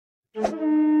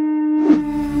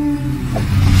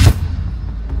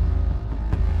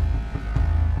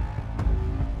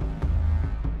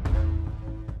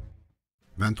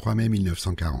23 mai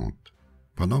 1940.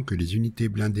 Pendant que les unités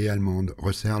blindées allemandes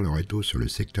resserrent leur étau sur le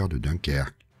secteur de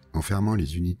Dunkerque, enfermant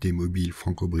les unités mobiles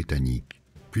franco-britanniques,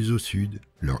 plus au sud,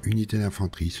 leurs unités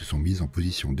d'infanterie se sont mises en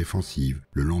position défensive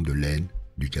le long de l'Aisne,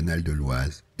 du canal de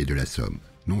l'Oise et de la Somme,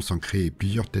 non sans créer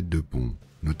plusieurs têtes de pont,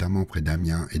 notamment près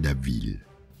d'Amiens et d'Abbeville.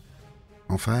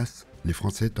 En face, les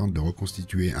Français tentent de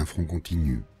reconstituer un front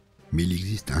continu, mais il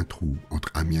existe un trou entre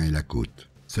Amiens et la côte,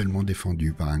 seulement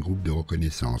défendu par un groupe de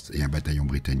reconnaissance et un bataillon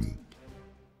britannique.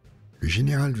 Le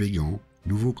général Weygand,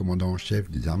 nouveau commandant en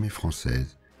chef des armées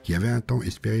françaises, qui avait un temps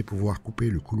espéré pouvoir couper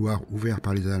le couloir ouvert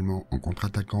par les Allemands en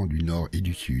contre-attaquant du nord et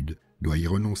du sud, doit y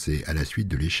renoncer à la suite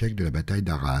de l'échec de la bataille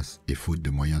d'Arras et faute de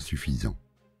moyens suffisants.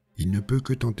 Il ne peut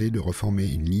que tenter de reformer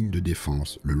une ligne de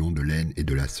défense le long de l'Aisne et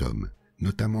de la Somme,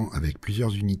 notamment avec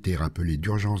plusieurs unités rappelées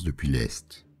d'urgence depuis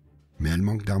l'Est. Mais elles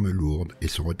manquent d'armes lourdes et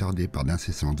sont retardées par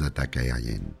d'incessantes attaques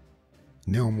aériennes.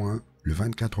 Néanmoins, le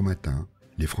 24 au matin,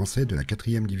 les Français de la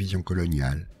 4e division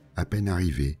coloniale, à peine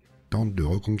arrivés, tentent de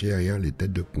reconquérir les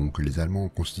têtes de pont que les Allemands ont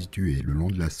constituées le long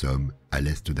de la Somme, à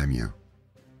l'est d'Amiens.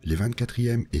 Les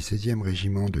 24e et 16e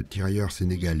régiments de tirailleurs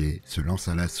sénégalais se lancent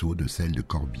à l'assaut de celles de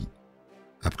Corbie.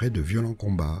 Après de violents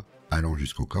combats, allant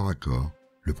jusqu'au corps à corps,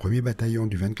 le 1er bataillon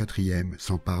du 24e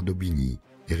s'empare d'Aubigny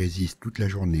et résiste toute la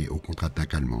journée aux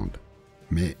contre-attaques allemandes.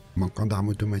 Mais, manquant d'armes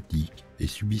automatiques et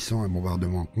subissant un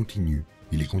bombardement continu,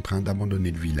 il est contraint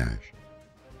d'abandonner le village.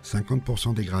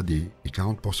 50% des gradés et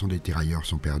 40% des tirailleurs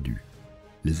sont perdus.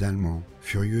 Les Allemands,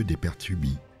 furieux des pertes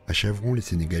subies, achèveront les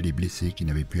Sénégalais blessés qui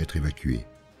n'avaient pu être évacués.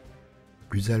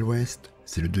 Plus à l'ouest,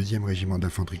 c'est le 2e régiment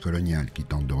d'infanterie coloniale qui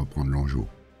tente de reprendre l'Anjou.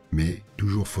 Mais,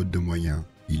 toujours faute de moyens,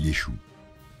 il échoue.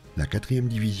 La 4e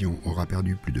division aura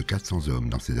perdu plus de 400 hommes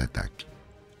dans ces attaques.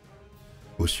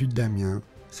 Au sud d'Amiens,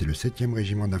 c'est le 7e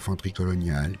régiment d'infanterie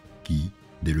coloniale qui,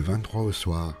 dès le 23 au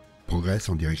soir, progresse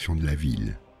en direction de la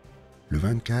ville. Le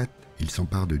 24, il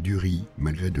s'empare de Dury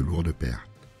malgré de lourdes pertes.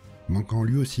 Manquant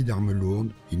lui aussi d'armes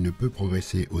lourdes, il ne peut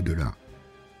progresser au-delà.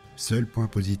 Seul point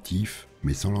positif,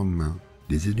 mais sans lendemain,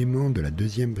 des éléments de la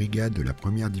 2e brigade de la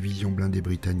 1re division blindée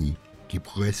britannique, qui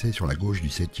progressaient sur la gauche du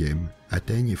 7e,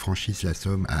 atteignent et franchissent la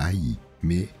Somme à Hailly,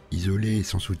 mais, isolés et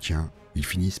sans soutien, ils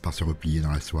finissent par se replier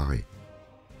dans la soirée.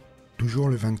 Toujours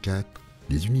le 24,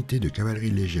 les unités de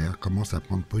cavalerie légère commencent à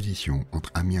prendre position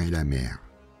entre Amiens et la mer.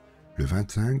 Le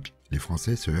 25, les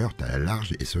Français se heurtent à la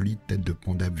large et solide tête de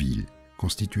pont d'Abbeville,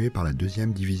 constituée par la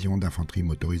 2e division d'infanterie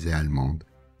motorisée allemande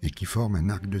et qui forme un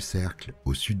arc de cercle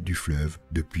au sud du fleuve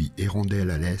depuis Hérondelle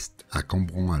à l'est à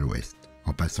Cambron à l'ouest,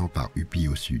 en passant par Uppy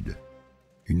au sud.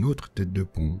 Une autre tête de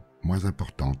pont, moins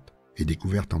importante, est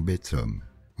découverte en baie de Somme,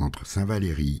 entre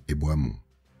Saint-Valery et Boismont.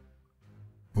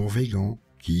 Pour Weygand,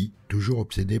 qui, toujours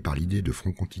obsédé par l'idée de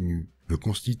front continu, veut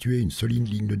constituer une solide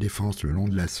ligne de défense le long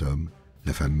de la Somme,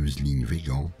 la fameuse ligne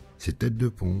Weygand, ces têtes de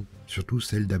pont, surtout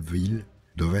celles d'Abbeville,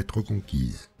 doivent être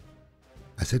reconquises.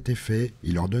 À cet effet,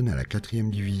 il ordonne à la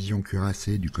 4e division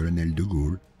cuirassée du colonel de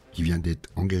Gaulle, qui vient d'être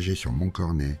engagée sur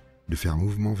Montcornet, de faire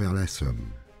mouvement vers la Somme.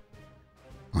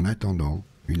 En attendant,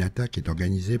 une attaque est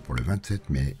organisée pour le 27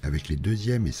 mai avec les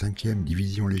 2e et 5e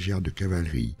divisions légères de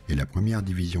cavalerie et la 1re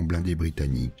division blindée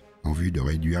britannique en vue de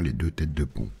réduire les 2 têtes de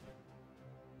pont.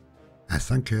 À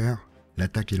 5 heures,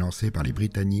 l'attaque est lancée par les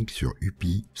Britanniques sur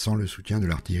Uppy sans le soutien de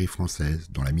l'artillerie française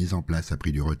dont la mise en place a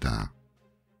pris du retard.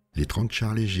 Les 30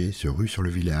 chars légers se ruent sur le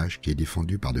village qui est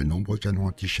défendu par de nombreux canons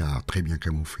anti-chars très bien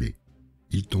camouflés.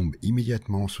 Ils tombent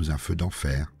immédiatement sous un feu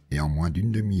d'enfer et en moins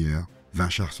d'une demi-heure, 20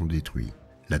 chars sont détruits.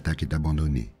 L'attaque est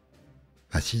abandonnée.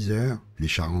 À 6 heures, les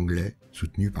chars anglais,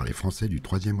 soutenus par les Français du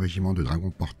 3e régiment de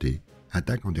dragons portés,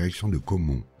 attaquent en direction de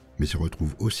Caumont, mais se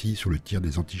retrouvent aussi sous le tir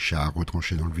des anti-chars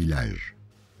retranchés dans le village.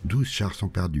 12 chars sont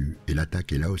perdus et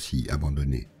l'attaque est là aussi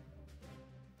abandonnée.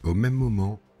 Au même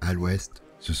moment, à l'ouest,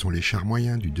 ce sont les chars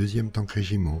moyens du 2e tank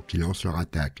régiment qui lancent leur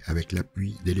attaque avec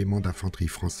l'appui d'éléments d'infanterie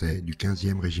français du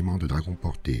 15e régiment de dragons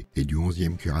portés et du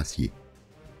 11e cuirassier.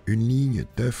 Une ligne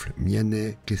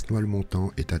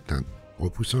Teufle-Mianais-Quesnoy-le-Montant est atteinte,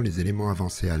 repoussant les éléments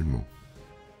avancés allemands.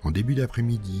 En début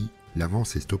d'après-midi,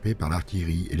 l'avance est stoppée par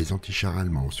l'artillerie et les antichars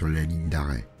allemands sur la ligne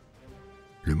d'arrêt.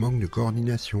 Le manque de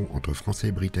coordination entre Français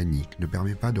et Britanniques ne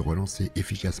permet pas de relancer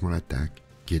efficacement l'attaque,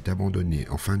 qui est abandonnée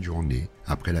en fin de journée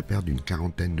après la perte d'une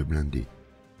 40aine de blindés.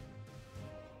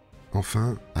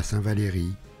 Enfin, à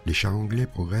Saint-Valery, les chars anglais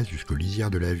progressent jusqu'aux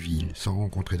lisières de la ville sans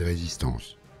rencontrer de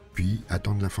résistance, puis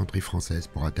attendent l'infanterie française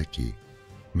pour attaquer.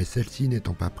 Mais celle-ci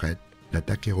n'étant pas prête,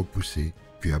 l'attaque est repoussée,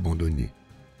 puis abandonnée.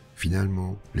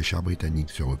 Finalement, les chars britanniques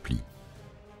se replient.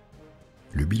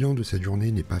 Le bilan de cette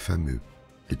journée n'est pas fameux.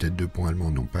 Les têtes de pont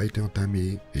allemands n'ont pas été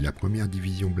entamées et la 1re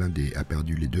division blindée a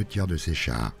perdu les 2 tiers de ses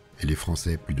chars et les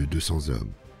Français plus de 200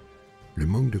 hommes. Le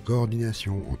manque de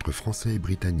coordination entre Français et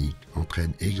Britanniques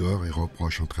entraîne aigreur et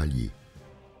reproches entre alliés.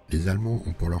 Les Allemands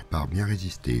ont pour leur part bien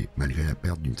résisté malgré la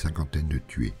perte d'une cinquantaine de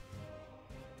tués.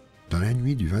 Dans la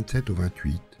nuit du 27 au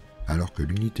 28, alors que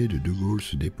l'unité de Gaulle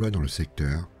se déploie dans le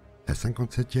secteur, la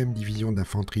 57e division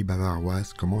d'infanterie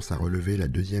bavaroise commence à relever la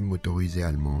 2e motorisée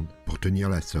allemande pour tenir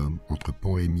la Somme entre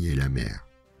Pont-Rémy et la mer.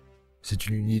 C'est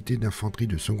une unité d'infanterie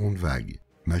de seconde vague,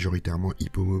 majoritairement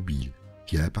hippomobile,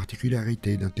 qui a la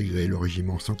particularité d'intégrer le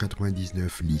régiment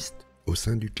 199 List, au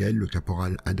sein duquel le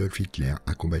caporal Adolf Hitler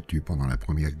a combattu pendant la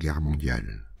Première Guerre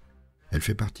mondiale. Elle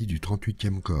fait partie du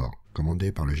 38e corps,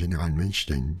 commandé par le général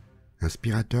Manstein,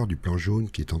 inspirateur du plan jaune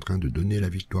qui est en train de donner la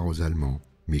victoire aux Allemands,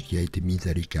 mais qui a été mise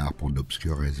à l'écart pour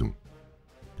d'obscures raisons.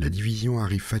 La division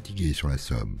arrive fatiguée sur la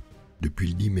Somme. Depuis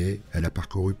le 10 mai, elle a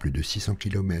parcouru plus de 600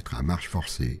 km à marche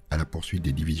forcée à la poursuite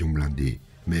des divisions blindées,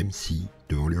 même si,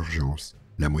 devant l'urgence,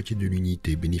 la moitié de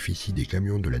l'unité bénéficie des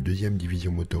camions de la 2e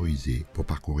division motorisée pour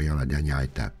parcourir la dernière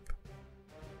étape.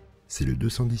 C'est le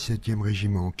 217e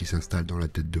régiment qui s'installe dans la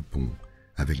tête de pont,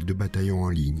 avec 2 bataillons en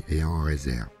ligne et 1 en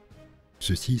réserve.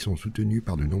 Ceux-ci sont soutenus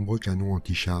par de nombreux canons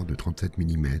anti-chars de 37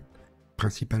 mm,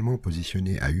 principalement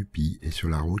positionnés à Uppy et sur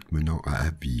la route menant à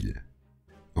Abbeville.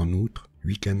 En outre,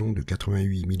 8 canons de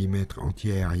 88 mm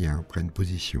anti-aériens prennent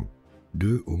position,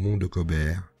 2 au mont de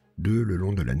Cobert, 2 le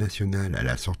long de la nationale à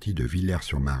la sortie de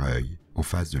Villers-sur-Mareuil, en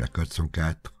face de la côte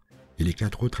 104, et les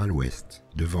 4 autres à l'ouest,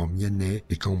 devant Mianais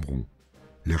et Cambron.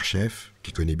 Leur chef,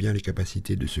 qui connaît bien les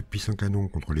capacités de ce puissant canon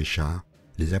contre les chars,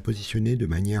 les a positionnés de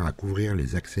manière à couvrir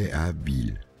les accès à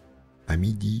Abbeville. À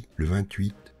midi, le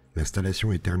 28,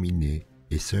 l'installation est terminée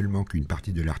et seul manque une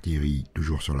partie de l'artillerie,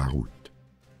 toujours sur la route.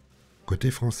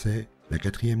 Côté français, la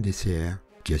 4e DCR,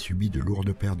 qui a subi de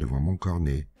lourdes pertes devant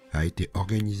Montcornet, a été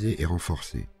organisée et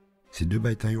renforcée. Ces 2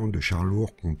 bataillons de chars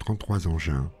lourds comptent 33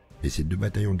 engins et ces 2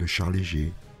 bataillons de chars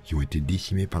légers, qui ont été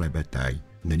décimés par la bataille,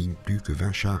 n'alignent plus que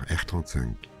 20 chars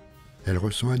R-35. Elle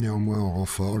reçoit néanmoins en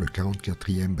renfort le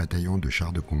 44e bataillon de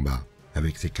chars de combat,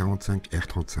 avec ses 45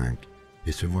 R-35,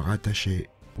 et se voit rattacher,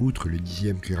 outre le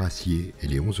 10e cuirassier et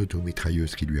les 11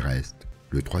 automitrailleuses qui lui restent,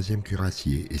 le 3e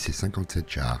cuirassier et ses 57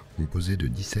 chars, composés de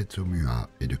 17 Somua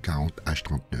et de 40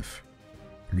 H-39.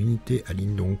 L'unité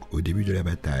aligne donc au début de la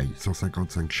bataille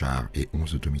 155 chars et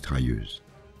 11 automitrailleuses.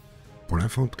 Pour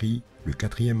l'infanterie, le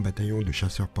 4e bataillon de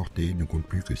chasseurs portés ne compte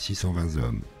plus que 620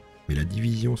 hommes, mais la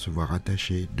division se voit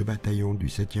rattacher 2 bataillons du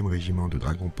 7e régiment de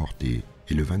dragons portés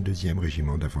et le 22e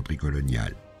régiment d'infanterie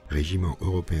coloniale, régiment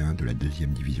européen de la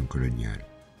 2e division coloniale.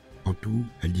 En tout,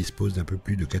 elle dispose d'un peu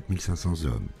plus de 4500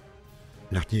 hommes.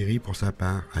 L'artillerie, pour sa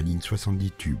part, aligne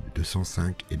 70 tubes de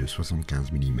 105 et de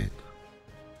 75 mm.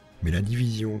 Mais la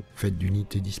division, faite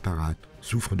d'unités disparates,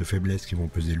 souffre de faiblesses qui vont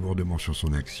peser lourdement sur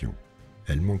son action.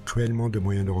 Elle manque cruellement de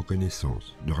moyens de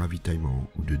reconnaissance, de ravitaillement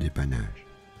ou de dépannage.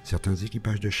 Certains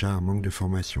équipages de chars manquent de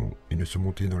formation et ne sont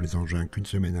montés dans les engins qu'une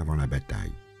semaine avant la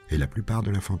bataille, et la plupart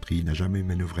de l'infanterie n'a jamais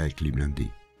manœuvré avec les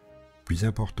blindés. Plus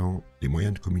important, les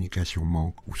moyens de communication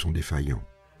manquent ou sont défaillants,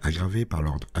 aggravés par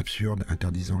l'ordre absurde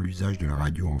interdisant l'usage de la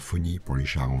radio en phonie pour les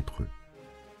chars entre eux.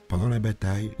 Pendant la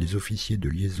bataille, les officiers de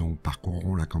liaison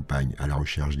parcourront la campagne à la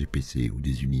recherche des PC ou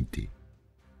des unités.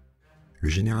 Le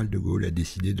général de Gaulle a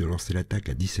décidé de lancer l'attaque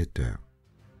à 17 h.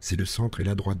 C'est le centre et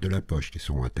la droite de la poche qui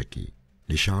seront attaqués.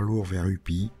 Les chars lourds vers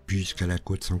Uppy, puis jusqu'à la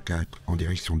côte 104 en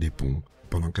direction des ponts,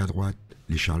 pendant qu'à droite,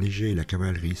 les chars légers et la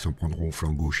cavalerie s'en prendront au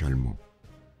flanc gauche allemand.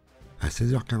 À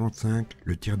 16h45,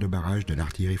 le tir de barrage de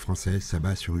l'artillerie française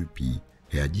s'abat sur Uppy,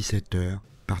 et à 17 h,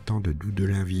 partant de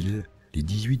Doudelin-Ville, les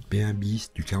 18 B1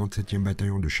 bis du 47e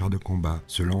bataillon de chars de combat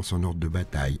se lancent en ordre de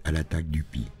bataille à l'attaque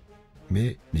d'Uppy.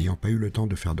 Mais, n'ayant pas eu le temps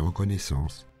de faire de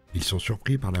reconnaissance, ils sont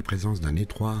surpris par la présence d'un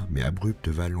étroit mais abrupt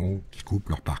vallon qui coupe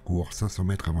leur parcours 500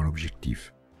 mètres avant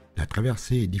l'objectif. La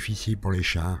traversée est difficile pour les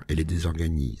chars et les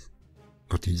désorganise.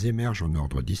 Quand ils émergent en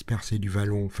ordre dispersé du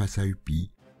vallon face à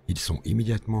Uppy, ils sont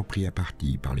immédiatement pris à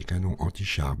partie par les canons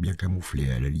anti-chars bien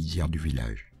camouflés à la lisière du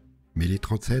village. Mais les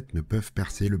 37 ne peuvent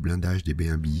percer le blindage des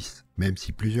B1 bis, même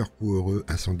si plusieurs coups heureux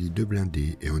incendient 2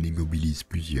 blindés et en immobilisent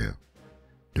plusieurs.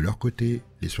 De leur côté,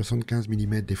 les 75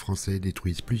 mm des Français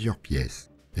détruisent plusieurs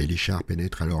pièces, et les chars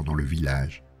pénètrent alors dans le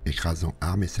village, écrasant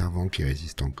armes et servants qui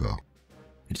résistent encore.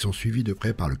 Ils sont suivis de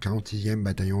près par le 46e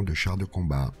bataillon de chars de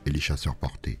combat et les chasseurs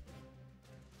portés.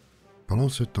 Pendant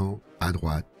ce temps, à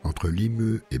droite, entre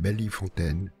Limeux et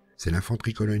Belle-Fontaine, c'est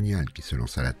l'infanterie coloniale qui se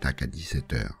lance à l'attaque à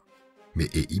 17 h, mais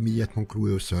est immédiatement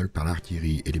clouée au sol par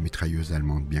l'artillerie et les mitrailleuses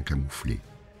allemandes bien camouflées.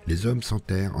 Les hommes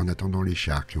s'enterrent en attendant les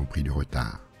chars qui ont pris du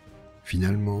retard.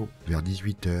 Finalement, vers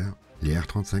 18 h, les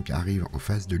R-35 arrivent en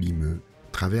face de Limeux,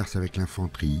 traversent avec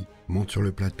l'infanterie, montent sur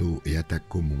le plateau et attaquent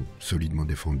Caumont, solidement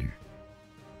défendu.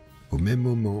 Au même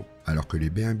moment, alors que les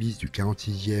B1 bis du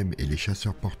 46e et les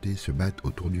chasseurs portés se battent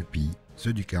autour du Pi,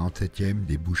 ceux du 47e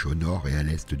débouchent au nord et à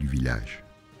l'est du village.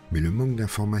 Mais le manque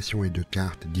d'informations et de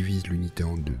cartes divise l'unité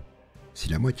en deux. Si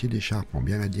la moitié des chars prend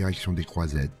bien la direction des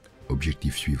croisettes,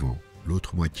 objectif suivant,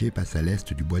 l'autre moitié passe à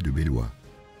l'est du bois de Bellois.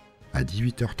 À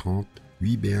 18h30,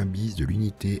 8 B1 bis de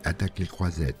l'unité attaquent les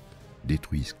croisettes,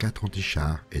 détruisent 4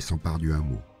 antichars et s'emparent du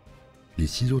hameau. Les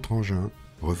 6 autres engins,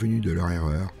 revenus de leur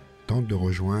erreur, tentent de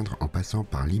rejoindre en passant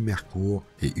par Limercourt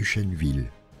et Huchenville,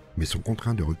 mais sont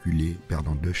contraints de reculer,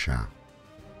 perdant 2 chars.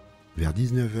 Vers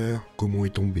 19h, Caumont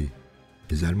est tombé.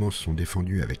 Les Allemands se sont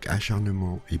défendus avec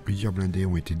acharnement et plusieurs blindés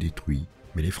ont été détruits,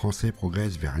 mais les Français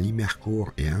progressent vers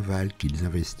Limercourt et Inval qu'ils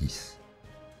investissent.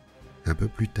 Un peu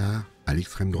plus tard, à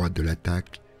l'extrême droite de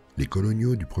l'attaque, les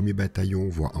coloniaux du 1er bataillon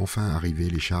voient enfin arriver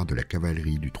les chars de la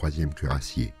cavalerie du 3e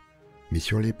cuirassier. Mais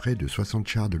sur les près de 60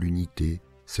 chars de l'unité,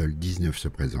 seuls 19 se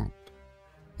présentent.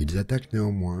 Ils attaquent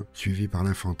néanmoins, suivis par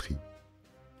l'infanterie.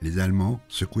 Les Allemands,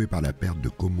 secoués par la perte de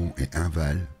Caumont et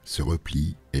Inval, se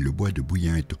replient et le bois de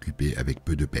Bouillin est occupé avec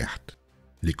peu de pertes.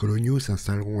 Les coloniaux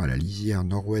s'installeront à la lisière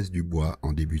nord-ouest du bois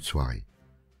en début de soirée.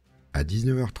 À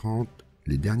 19h30,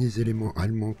 les derniers éléments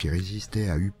allemands qui résistaient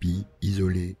à Uppy,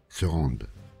 isolés, se rendent.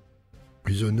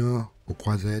 Plus au nord, aux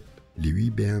croisettes, les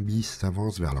 8 B1 bis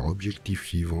s'avancent vers leur objectif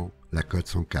suivant, la côte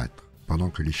 104, pendant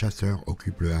que les chasseurs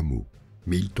occupent le hameau.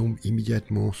 Mais ils tombent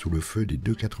immédiatement sous le feu des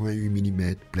 2,88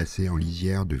 mm placés en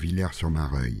lisière de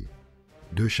Villers-sur-Mareuil.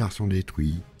 2 chars sont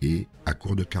détruits et, à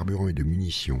court de carburant et de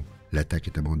munitions, l'attaque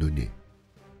est abandonnée.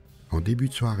 En début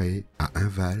de soirée, à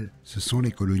Inval, ce sont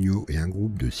les coloniaux et un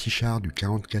groupe de 6 chars du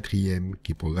 44e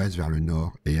qui progressent vers le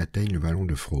nord et atteignent le vallon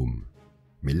de Frome.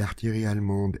 Mais l'artillerie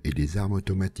allemande et des armes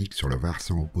automatiques sur le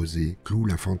versant opposé clouent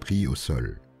l'infanterie au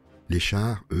sol. Les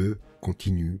chars, eux,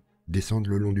 continuent, descendent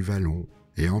le long du vallon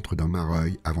et entrent dans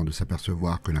Mareuil avant de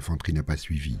s'apercevoir que l'infanterie n'a pas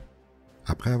suivi.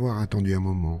 Après avoir attendu un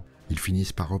moment, ils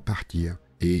finissent par repartir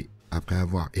et, après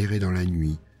avoir erré dans la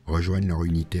nuit, rejoignent leur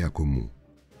unité à Caumont.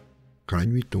 Quand la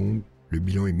nuit tombe, le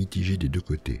bilan est mitigé des deux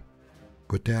côtés.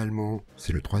 Côté allemand,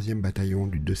 c'est le 3e bataillon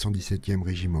du 217e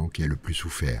régiment qui a le plus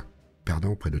souffert,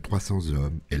 perdant près de 300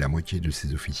 hommes et la moitié de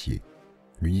ses officiers.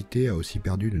 L'unité a aussi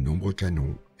perdu de nombreux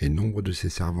canons et nombre de ses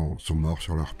servants sont morts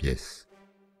sur leurs pièces.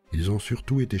 Ils ont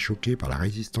surtout été choqués par la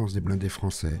résistance des blindés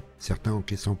français, certains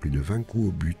encaissant plus de 20 coups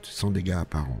au but sans dégâts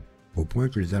apparents, au point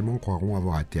que les Allemands croiront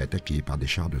avoir été attaqués par des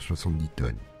chars de 70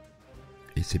 tonnes.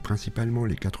 Et c'est principalement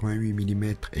les 88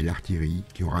 mm et l'artillerie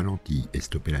qui ont ralenti et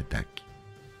stoppé l'attaque.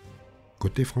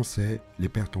 Côté français, les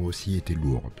pertes ont aussi été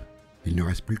lourdes. Il ne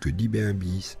reste plus que 10 B1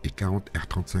 bis et 40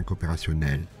 R-35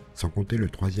 opérationnels, sans compter le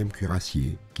 3e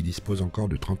cuirassier qui dispose encore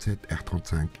de 37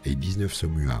 R-35 et 19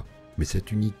 Somua. Mais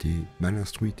cette unité, mal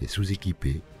instruite et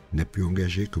sous-équipée, n'a pu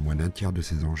engager que moins d'un tiers de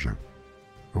ses engins.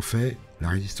 En fait, la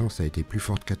résistance a été plus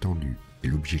forte qu'attendue, et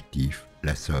l'objectif,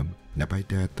 la Somme, n'a pas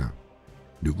été atteint.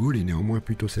 De Gaulle est néanmoins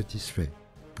plutôt satisfait.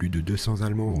 Plus de 200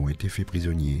 Allemands ont été faits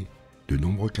prisonniers, de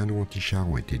nombreux canons anti-chars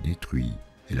ont été détruits,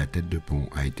 et la tête de pont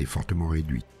a été fortement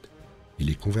réduite. Il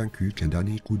est convaincu qu'un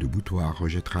dernier coup de boutoir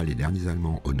rejettera les derniers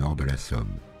Allemands au nord de la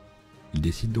Somme. Il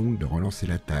décide donc de relancer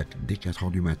l'attaque dès 4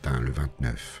 h du matin le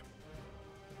 29.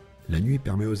 La nuit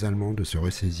permet aux Allemands de se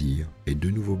ressaisir et 2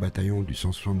 nouveaux bataillons du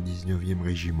 179e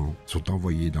régiment sont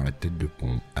envoyés dans la tête de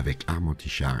pont avec armes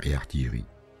anti-chars et artillerie.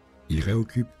 Ils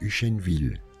réoccupent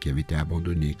Huchenville, qui avait été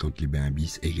abandonnée quand les B1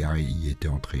 bis égarés y étaient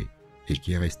entrés, et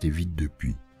qui est resté vide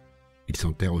depuis. Ils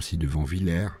s'enterrent aussi devant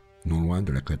Villers, non loin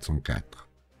de la côte 104.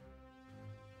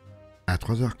 À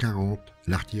 3h40,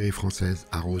 l'artillerie française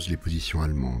arrose les positions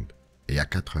allemandes, et à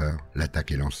 4h,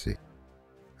 l'attaque est lancée.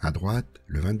 À droite,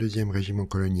 le 22e régiment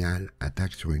colonial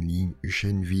attaque sur une ligne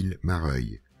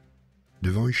Huchenville-Mareuil.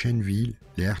 Devant Huchenville,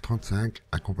 les R-35,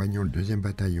 accompagnant le 2e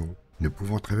bataillon, ne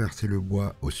pouvant traverser le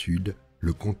bois au sud,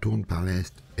 le contournent par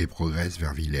l'est et progressent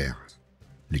vers Villers.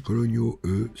 Les coloniaux,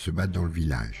 eux, se battent dans le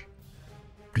village.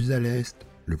 Plus à l'est,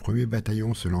 le 1er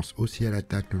bataillon se lance aussi à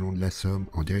l'attaque le long de la Somme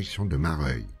en direction de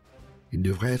Mareuil. Il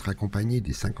devrait être accompagné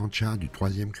des 50 chars du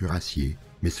 3e cuirassier,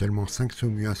 mais seulement 5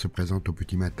 Somua se présentent au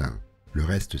petit matin. Le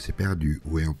reste s'est perdu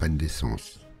ou est en panne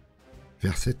d'essence.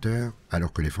 Vers 7 h,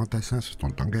 alors que les fantassins se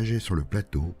sont engagés sur le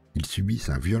plateau, ils subissent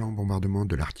un violent bombardement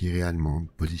de l'artillerie allemande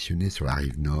positionnée sur la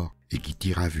rive nord et qui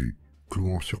tire à vue,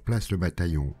 clouant sur place le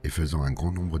bataillon et faisant un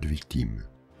grand nombre de victimes.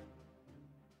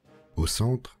 Au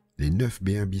centre, les 9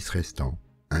 B1 bis restants,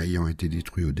 un ayant été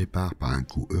détruit au départ par un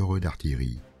coup heureux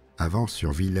d'artillerie, avancent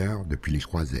sur Villers depuis les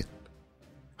croisettes.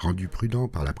 Rendus prudents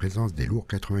par la présence des lourds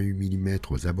 88 mm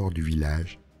aux abords du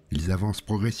village, ils avancent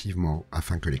progressivement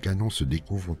afin que les canons se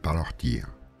découvrent par leurs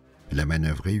tirs. La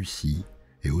manœuvre réussie,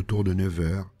 et autour de 9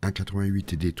 h, un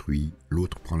 88 est détruit,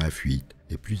 l'autre prend la fuite,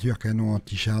 et plusieurs canons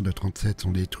anti-chars de 37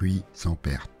 sont détruits sans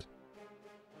perte.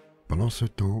 Pendant ce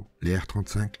temps, les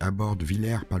R-35 abordent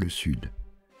Villers par le sud,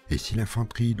 et si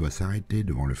l'infanterie doit s'arrêter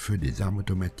devant le feu des armes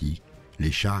automatiques,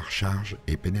 les chars chargent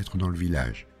et pénètrent dans le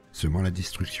village, semant la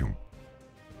destruction.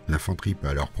 L'infanterie peut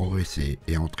alors progresser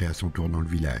et entrer à son tour dans le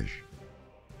village.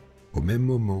 Au même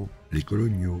moment, les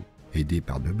coloniaux, aidés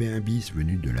par 2 B1 bis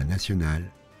venus de la Nationale,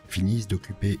 finissent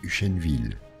d'occuper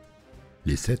Uchenville.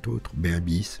 Les 7 autres B1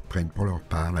 bis prennent pour leur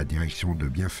part la direction de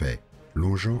Bienfait,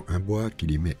 longeant un bois qui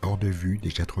les met hors de vue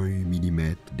des 88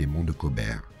 mm des monts de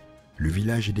Cobert. Le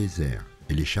village est désert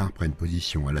et les chars prennent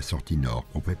position à la sortie nord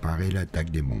pour préparer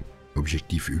l'attaque des monts,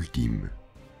 objectif ultime.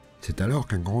 C'est alors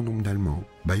qu'un grand nombre d'Allemands,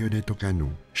 baïonnettes au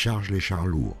canon, chargent les chars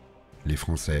lourds. Les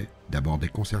Français, d'abord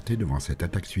déconcertés devant cette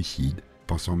attaque suicide,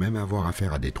 pensant même avoir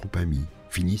affaire à des troupes amies,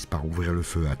 finissent par ouvrir le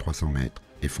feu à 300 mètres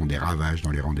et font des ravages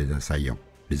dans les rangs des assaillants.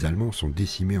 Les Allemands sont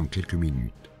décimés en quelques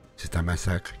minutes. C'est un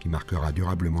massacre qui marquera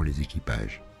durablement les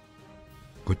équipages.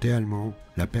 Côté allemand,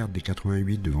 la perte des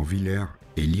 88 devant Villers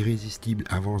et l'irrésistible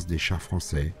avance des chars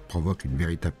français provoquent une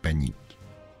véritable panique.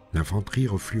 L'infanterie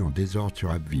reflue en désordre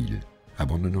sur Abbeville,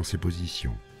 abandonnant ses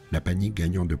positions, la panique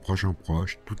gagnant de proche en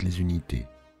proche toutes les unités.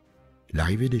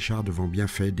 L'arrivée des chars devant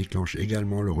Bienfait déclenche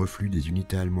également le reflux des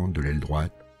unités allemandes de l'aile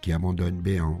droite qui abandonnent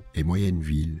Béhan et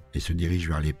Moyenneville et se dirigent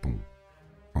vers les ponts.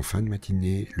 En fin de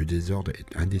matinée, le désordre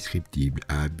est indescriptible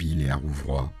à Abbeville et à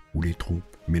Rouvroy, où les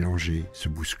troupes, mélangées, se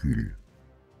bousculent.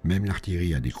 Même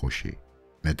l'artillerie a décroché.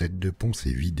 La tête de pont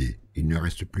s'est vidée, il ne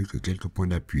reste plus que quelques points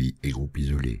d'appui et groupes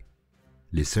isolés.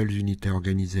 Les seules unités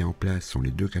organisées en place sont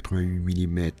les 2 88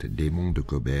 mm des monts de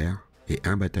Cobert et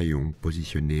un bataillon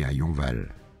positionné à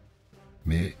Yonval.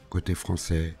 Mais, côté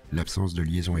français, l'absence de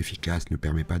liaison efficace ne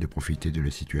permet pas de profiter de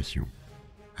la situation.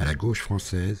 À la gauche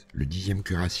française, le 10e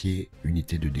cuirassier,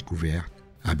 unité de découverte,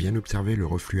 a bien observé le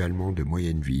reflux allemand de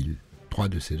Moyenneville, 3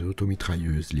 de ses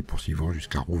automitrailleuses les poursuivant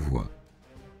jusqu'à Rouvroy.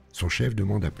 Son chef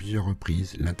demande à plusieurs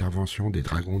reprises l'intervention des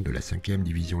dragons de la 5e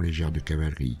division légère de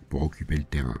cavalerie pour occuper le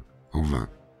terrain, en vain.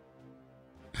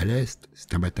 À l'est,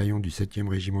 c'est un bataillon du 7e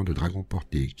régiment de dragons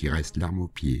portés qui reste l'arme au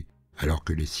pied, alors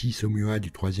que les 6 Saumuois du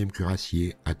 3e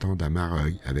cuirassier attendent à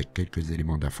Mareuil avec quelques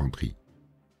éléments d'infanterie.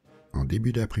 En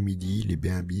début d'après-midi, les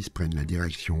B1 bis prennent la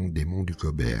direction des monts du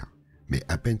Cobert, mais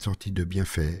à peine sortis de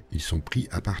Bienfait, ils sont pris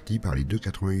à partie par les 2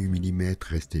 88 mm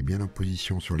restés bien en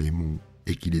position sur les monts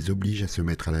et qui les obligent à se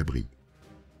mettre à l'abri.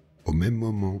 Au même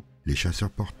moment, les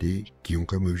chasseurs portés, qui ont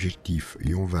comme objectif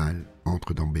Yonval,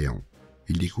 entrent dans Béhan.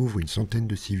 Ils découvrent une centaine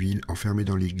de civils enfermés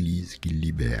dans l'église qu'ils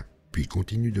libèrent, puis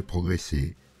continuent de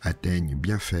progresser, atteignent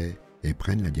Bienfait et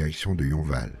prennent la direction de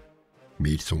Yonval.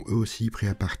 Mais ils sont eux aussi pris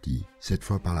à partie, cette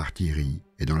fois par l'artillerie,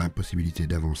 et dans l'impossibilité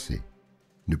d'avancer.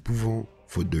 Ne pouvant,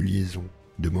 faute de liaison,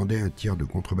 demander un tir de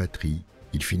contre-batterie,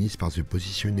 ils finissent par se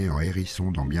positionner en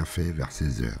hérisson dans Bienfait vers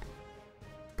 16 h.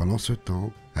 Pendant ce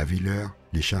temps, à Villers,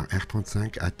 les chars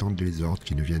R-35 attendent les ordres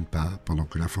qui ne viennent pas pendant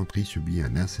que l'infanterie subit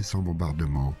un incessant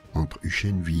bombardement entre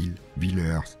Uchenville,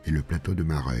 Villers et le plateau de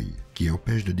Mareuil, qui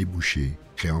empêche de déboucher,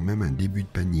 créant même un début de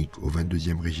panique au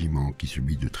 22e régiment qui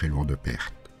subit de très lourdes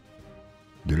pertes.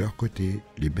 De leur côté,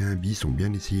 les B1 bis ont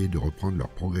bien essayé de reprendre leur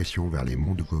progression vers les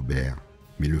monts de Cobert,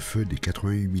 mais le feu des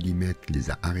 88 mm les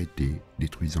a arrêtés,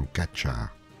 détruisant 4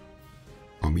 chars.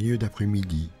 En milieu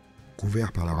d'après-midi,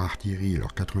 couverts par leur artillerie et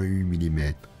leurs 88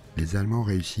 mm, les Allemands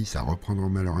réussissent à reprendre en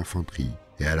main leur infanterie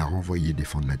et à la renvoyer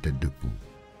défendre la tête de pont.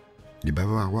 Les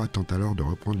Bavarois tentent alors de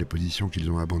reprendre les positions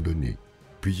qu'ils ont abandonnées.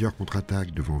 Plusieurs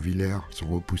contre-attaques devant Villers sont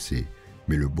repoussées,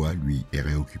 mais le bois, lui, est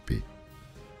réoccupé.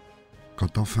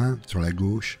 Quand enfin, sur la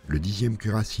gauche, le 10e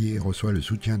cuirassier reçoit le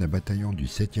soutien d'un bataillon du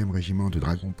 7e régiment de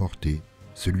dragons portés,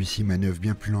 celui-ci manœuvre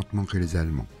bien plus lentement que les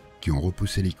Allemands, qui ont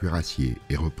repoussé les cuirassiers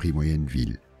et repris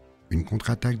Moyenneville. Une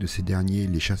contre-attaque de ces derniers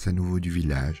les chasse à nouveau du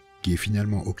village, qui est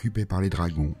finalement occupé par les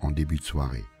dragons en début de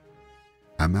soirée.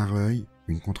 À Mareuil,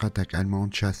 une contre-attaque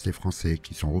allemande chasse les Français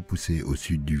qui sont repoussés au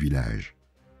sud du village.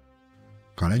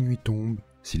 Quand la nuit tombe,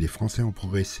 si les Français ont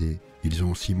progressé, ils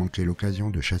ont aussi manqué l'occasion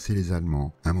de chasser les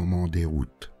Allemands un moment en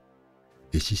déroute.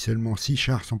 Et si seulement 6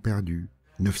 chars sont perdus,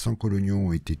 900 coloniaux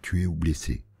ont été tués ou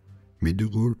blessés. Mais de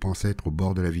Gaulle pense être au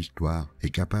bord de la victoire et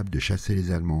capable de chasser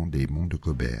les Allemands des monts de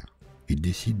Cobert. Il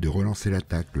décide de relancer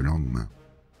l'attaque le lendemain.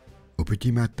 Au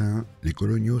petit matin, les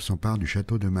coloniaux s'emparent du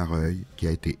château de Mareuil qui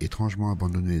a été étrangement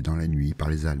abandonné dans la nuit par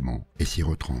les Allemands et s'y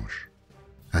retranchent.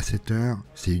 À cette heure,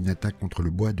 c'est une attaque contre le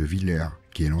bois de Villers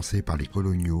qui est lancée par les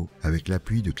coloniaux avec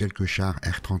l'appui de quelques chars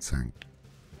R-35.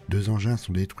 2 engins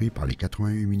sont détruits par les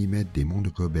 88 mm des monts de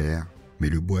Cobert, mais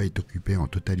le bois est occupé en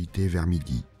totalité vers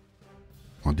midi.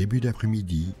 En début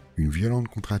d'après-midi, Une violente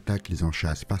contre-attaque les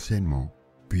enchasse partiellement,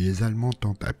 puis les Allemands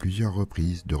tentent à plusieurs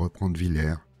reprises de reprendre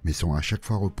Villers, mais sont à chaque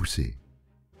fois repoussés.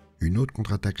 Une autre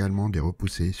contre-attaque allemande est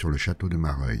repoussée sur le château de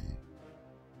Mareuil.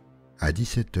 À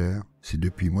 17 h, c'est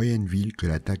depuis Moyenneville que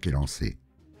l'attaque est lancée.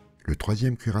 Le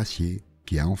 3e cuirassier,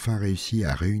 qui a enfin réussi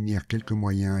à réunir quelques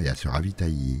moyens et à se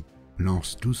ravitailler,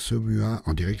 lance 12 Saumuas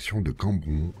en direction de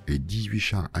Cambron et 18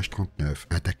 chars H-39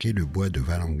 attaquer le bois de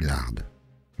Valanglarde.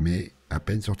 Mais, à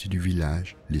peine sortis du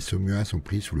village, les Saumuas sont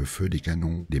pris sous le feu des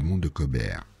canons des monts de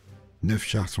Cobert. 9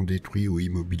 chars sont détruits ou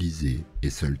immobilisés et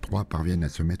seuls 3 parviennent à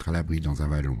se mettre à l'abri dans un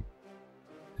vallon.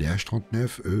 Les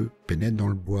H-39, eux, pénètrent dans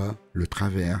le bois, le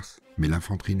traversent, mais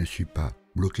l'infanterie ne suit pas,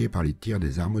 bloquée par les tirs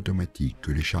des armes automatiques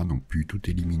que les chars n'ont pu tout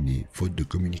éliminer faute de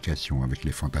communication avec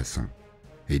les fantassins.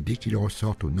 Et dès qu'ils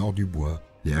ressortent au nord du bois,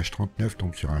 les H-39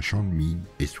 tombent sur un champ de mines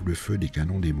et sous le feu des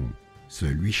canons des monts.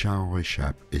 Seuls 8 chars en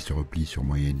réchappent et se replient sur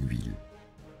Moyenneville.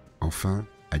 Enfin,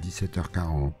 à 17 h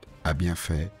 40, à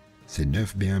Bienfait, c'est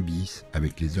 9 B1 bis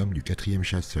avec les hommes du 4e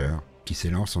chasseur qui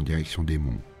s'élancent en direction des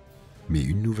monts. Mais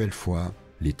une nouvelle fois,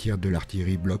 les tirs de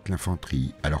l'artillerie bloquent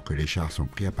l'infanterie alors que les chars sont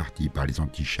pris à partie par les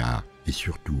antichars et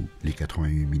surtout les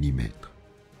 88 mm.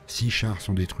 6 chars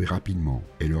sont détruits rapidement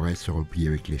et le reste se replie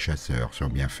avec les chasseurs sur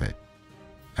Bienfait.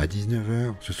 À 19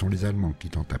 h, ce sont les Allemands qui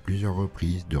tentent à plusieurs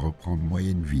reprises de reprendre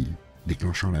Moyenneville,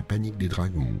 déclenchant la panique des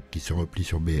dragons qui se replient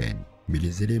sur BN. Mais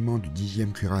les éléments du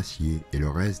 10e cuirassier et le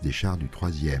reste des chars du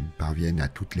 3e parviennent à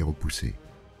toutes les repousser.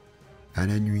 À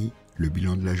la nuit, le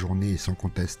bilan de la journée est sans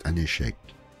conteste un échec.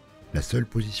 La seule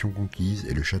position conquise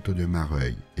est le château de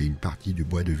Mareuil et une partie du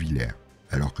bois de Villers,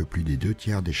 alors que plus des 2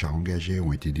 tiers des chars engagés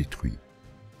ont été détruits.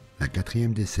 La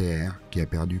 4e DCR, qui a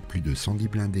perdu plus de 110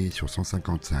 blindés sur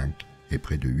 155 et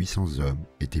près de 800 hommes,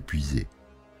 est épuisée.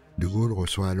 De Gaulle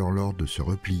reçoit alors l'ordre de se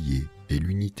replier et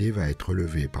l'unité va être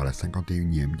relevée par la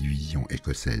 51e division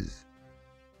écossaise.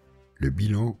 Le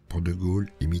bilan pour De Gaulle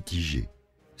est mitigé.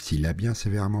 S'il a bien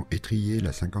sévèrement étrillé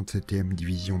la 57e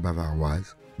division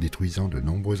bavaroise, détruisant de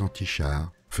nombreux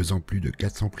antichars, faisant plus de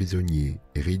 400 prisonniers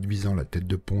et réduisant la tête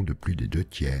de pont de plus des 2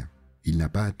 tiers, il n'a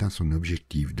pas atteint son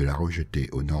objectif de la rejeter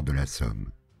au nord de la Somme.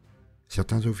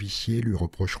 Certains officiers lui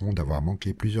reprocheront d'avoir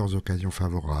manqué plusieurs occasions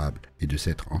favorables et de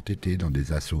s'être entêté dans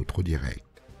des assauts trop directs.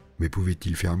 Mais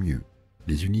pouvait-il faire mieux?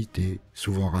 Les unités,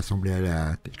 souvent rassemblées à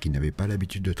la hâte et qui n'avaient pas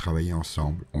l'habitude de travailler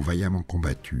ensemble, ont vaillamment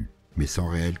combattu, mais sans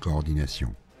réelle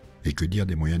coordination. Et que dire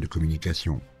des moyens de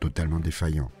communication, totalement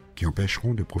défaillants, qui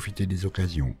empêcheront de profiter des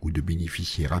occasions ou de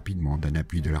bénéficier rapidement d'un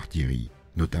appui de l'artillerie,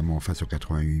 notamment face aux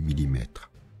 88 mm.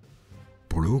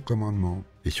 Pour le haut commandement,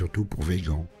 et surtout pour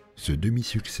Weygand, ce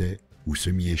demi-succès ou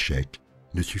semi-échec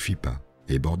ne suffit pas,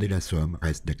 et border la Somme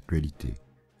reste d'actualité.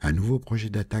 Un nouveau projet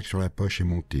d'attaque sur la poche est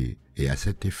monté, et à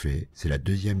cet effet, c'est la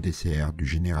 2e DCR du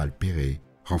général Perret,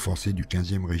 renforcée du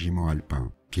 15e régiment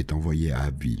alpin, qui est envoyé à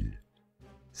Abbeville.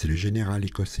 C'est le général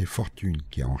écossais Fortune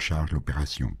qui a en charge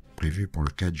l'opération, prévue pour le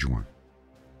 4 juin.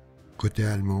 Côté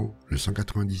allemand, le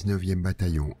 199e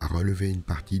bataillon a relevé une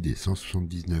partie des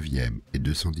 179e et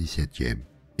 217e,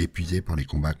 épuisés par les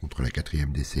combats contre la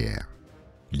 4e DCR.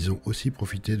 Ils ont aussi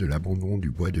profité de l'abandon du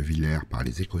bois de Villers par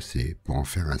les Écossais pour en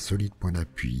faire un solide point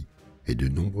d'appui, et de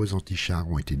nombreux antichars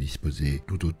ont été disposés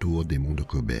tout autour des monts de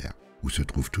Cobert, où se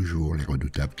trouvent toujours les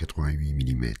redoutables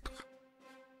 88 mm.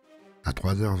 À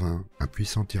 3 h 20, un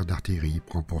puissant tir d'artillerie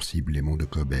prend pour cible les monts de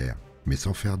Cobert, mais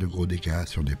sans faire de gros dégâts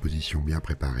sur des positions bien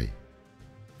préparées.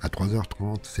 À 3 h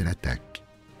 30, c'est l'attaque.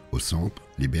 Au centre,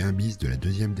 les B1 bis de la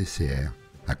 2e DCR,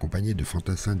 accompagnés de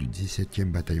fantassins du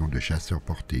 17e bataillon de chasseurs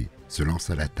portés, se lancent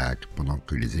à l'attaque pendant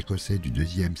que les Écossais du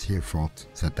 2e CF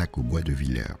s'attaquent au bois de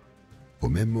Villers. Au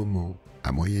même moment,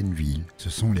 à Moyenneville, ce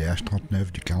sont les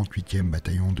H-39 du 48e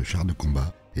bataillon de chars de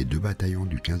combat et 2 bataillons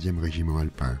du 15e régiment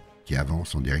alpin qui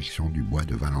avancent en direction du bois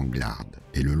de Valanglarde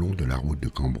et le long de la route de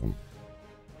Cambron.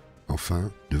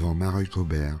 Enfin, devant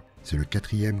Mareuil-Cobert, c'est le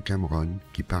 4e Cameron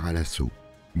qui part à l'assaut,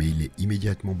 mais il est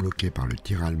immédiatement bloqué par le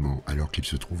tir allemand alors qu'il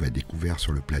se trouve à découvert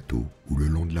sur le plateau ou le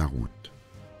long de la route.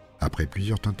 Après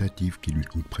plusieurs tentatives qui lui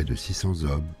coûtent près de 600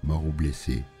 hommes, morts ou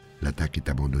blessés, l'attaque est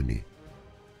abandonnée.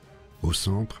 Au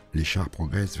centre, les chars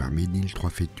progressent vers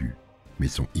Ménil-Trois-Fétus, mais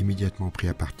sont immédiatement pris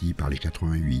à partie par les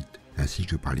 88 ainsi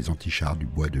que par les antichars du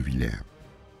bois de Villers.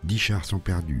 10 chars sont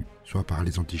perdus, soit par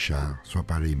les antichars, soit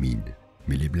par les mines,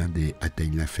 mais les blindés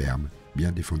atteignent la ferme,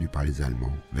 bien défendue par les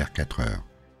Allemands, vers 4 heures,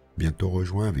 bientôt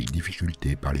rejoints avec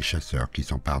difficulté par les chasseurs qui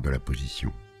s'emparent de la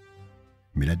position.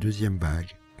 Mais la 2e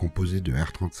vague, composée de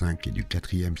R-35 et du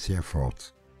 4e CF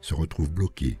se retrouve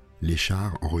bloquée, les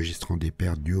chars enregistrant des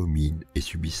pertes dues aux mines et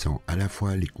subissant à la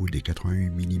fois les coups des 88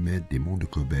 mm des monts de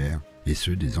Cobert et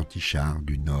ceux des antichars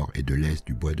du nord et de l'est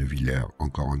du bois de Villers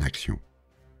encore en action.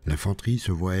 L'infanterie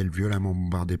se voit, elle, violemment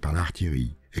bombardée par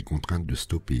l'artillerie et contrainte de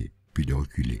stopper, puis de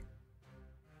reculer.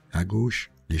 À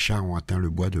gauche, les chars ont atteint le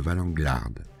bois de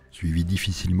Valanglarde, suivi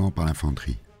difficilement par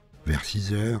l'infanterie. Vers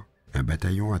 6 heures, un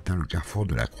bataillon atteint le carrefour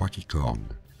de la Croix-qui-Corne,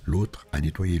 l'autre a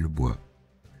nettoyé le bois.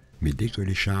 Mais dès que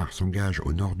les chars s'engagent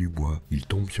au nord du bois, ils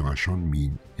tombent sur un champ de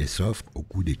mines et s'offrent au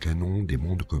coup des canons des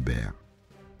monts de Cobert.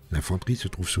 L'infanterie se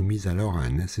trouve soumise alors à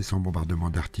un incessant bombardement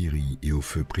d'artillerie et au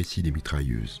feu précis des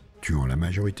mitrailleuses, tuant la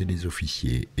majorité des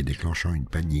officiers et déclenchant une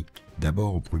panique,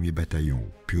 d'abord au premier bataillon,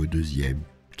 puis au deuxième,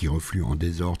 qui reflue en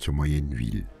désordre sur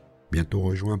Moyenneville, bientôt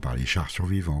rejoint par les chars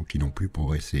survivants qui n'ont pu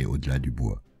progresser au-delà du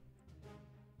bois.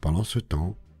 Pendant ce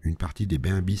temps, une partie des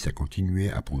BImbis a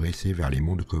continué à progresser vers les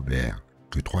monts de Cobert,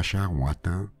 que 3 chars ont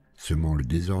atteint, semant le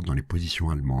désordre dans les positions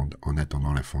allemandes en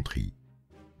attendant l'infanterie.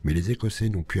 Mais les Écossais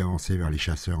n'ont pu avancer vers les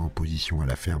chasseurs en position à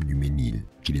la ferme du Ménil,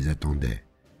 qui les attendait.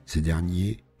 Ces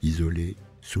derniers, isolés,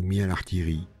 soumis à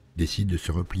l'artillerie, décident de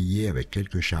se replier avec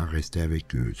quelques chars restés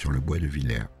avec eux sur le bois de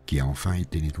Villers, qui a enfin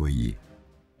été nettoyé.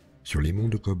 Sur les monts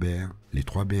de Cobert, les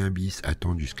 3 BImbis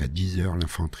attendent jusqu'à 10 heures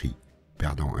l'infanterie,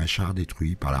 perdant un char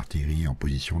détruit par l'artillerie en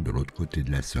position de l'autre côté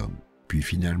de la Somme, puis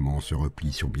finalement se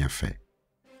replient sur Bienfait.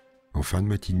 En fin de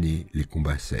matinée, les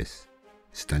combats cessent.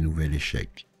 C'est un nouvel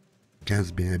échec.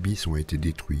 15 BImbis ont été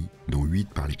détruits, dont 8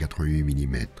 par les 88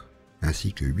 mm,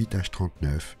 ainsi que 8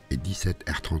 H-39 et 17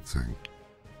 R-35.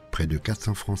 Près de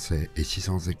 400 Français et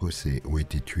 600 Écossais ont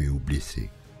été tués ou blessés.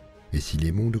 Et si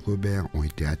les monts de Cobert ont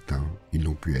été atteints, ils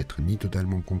n'ont pu être ni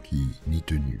totalement conquis, ni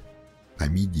tenus. À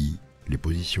midi, les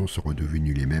positions sont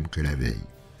redevenues les mêmes que la veille.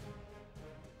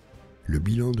 Le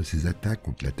bilan de ces attaques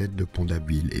contre la tête de pont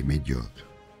d'Abbeville est médiocre.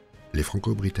 Les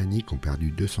Franco-Britanniques ont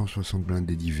perdu 260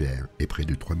 blindés divers et près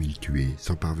de 3000 tués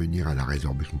sans parvenir à la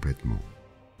résorber complètement.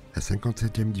 La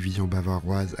 57e division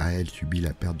bavaroise a elle subi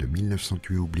la perte de 1900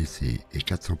 tués ou blessés et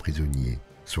 400 prisonniers,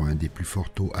 soit un des plus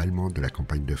forts taux allemands de la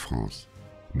campagne de France.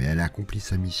 Mais elle a accompli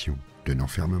sa mission, tenant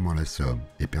fermement la Somme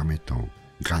et permettant,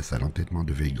 grâce à l'entêtement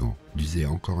de Weygand, d'user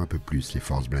encore un peu plus les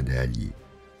forces blindées alliées.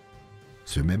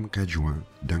 Ce même 4 juin,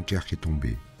 Dunkerque est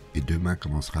tombé, et demain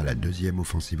commencera la 2e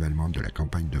offensive allemande de la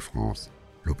campagne de France,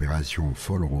 l'opération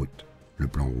Vollrot, le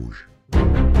plan rouge.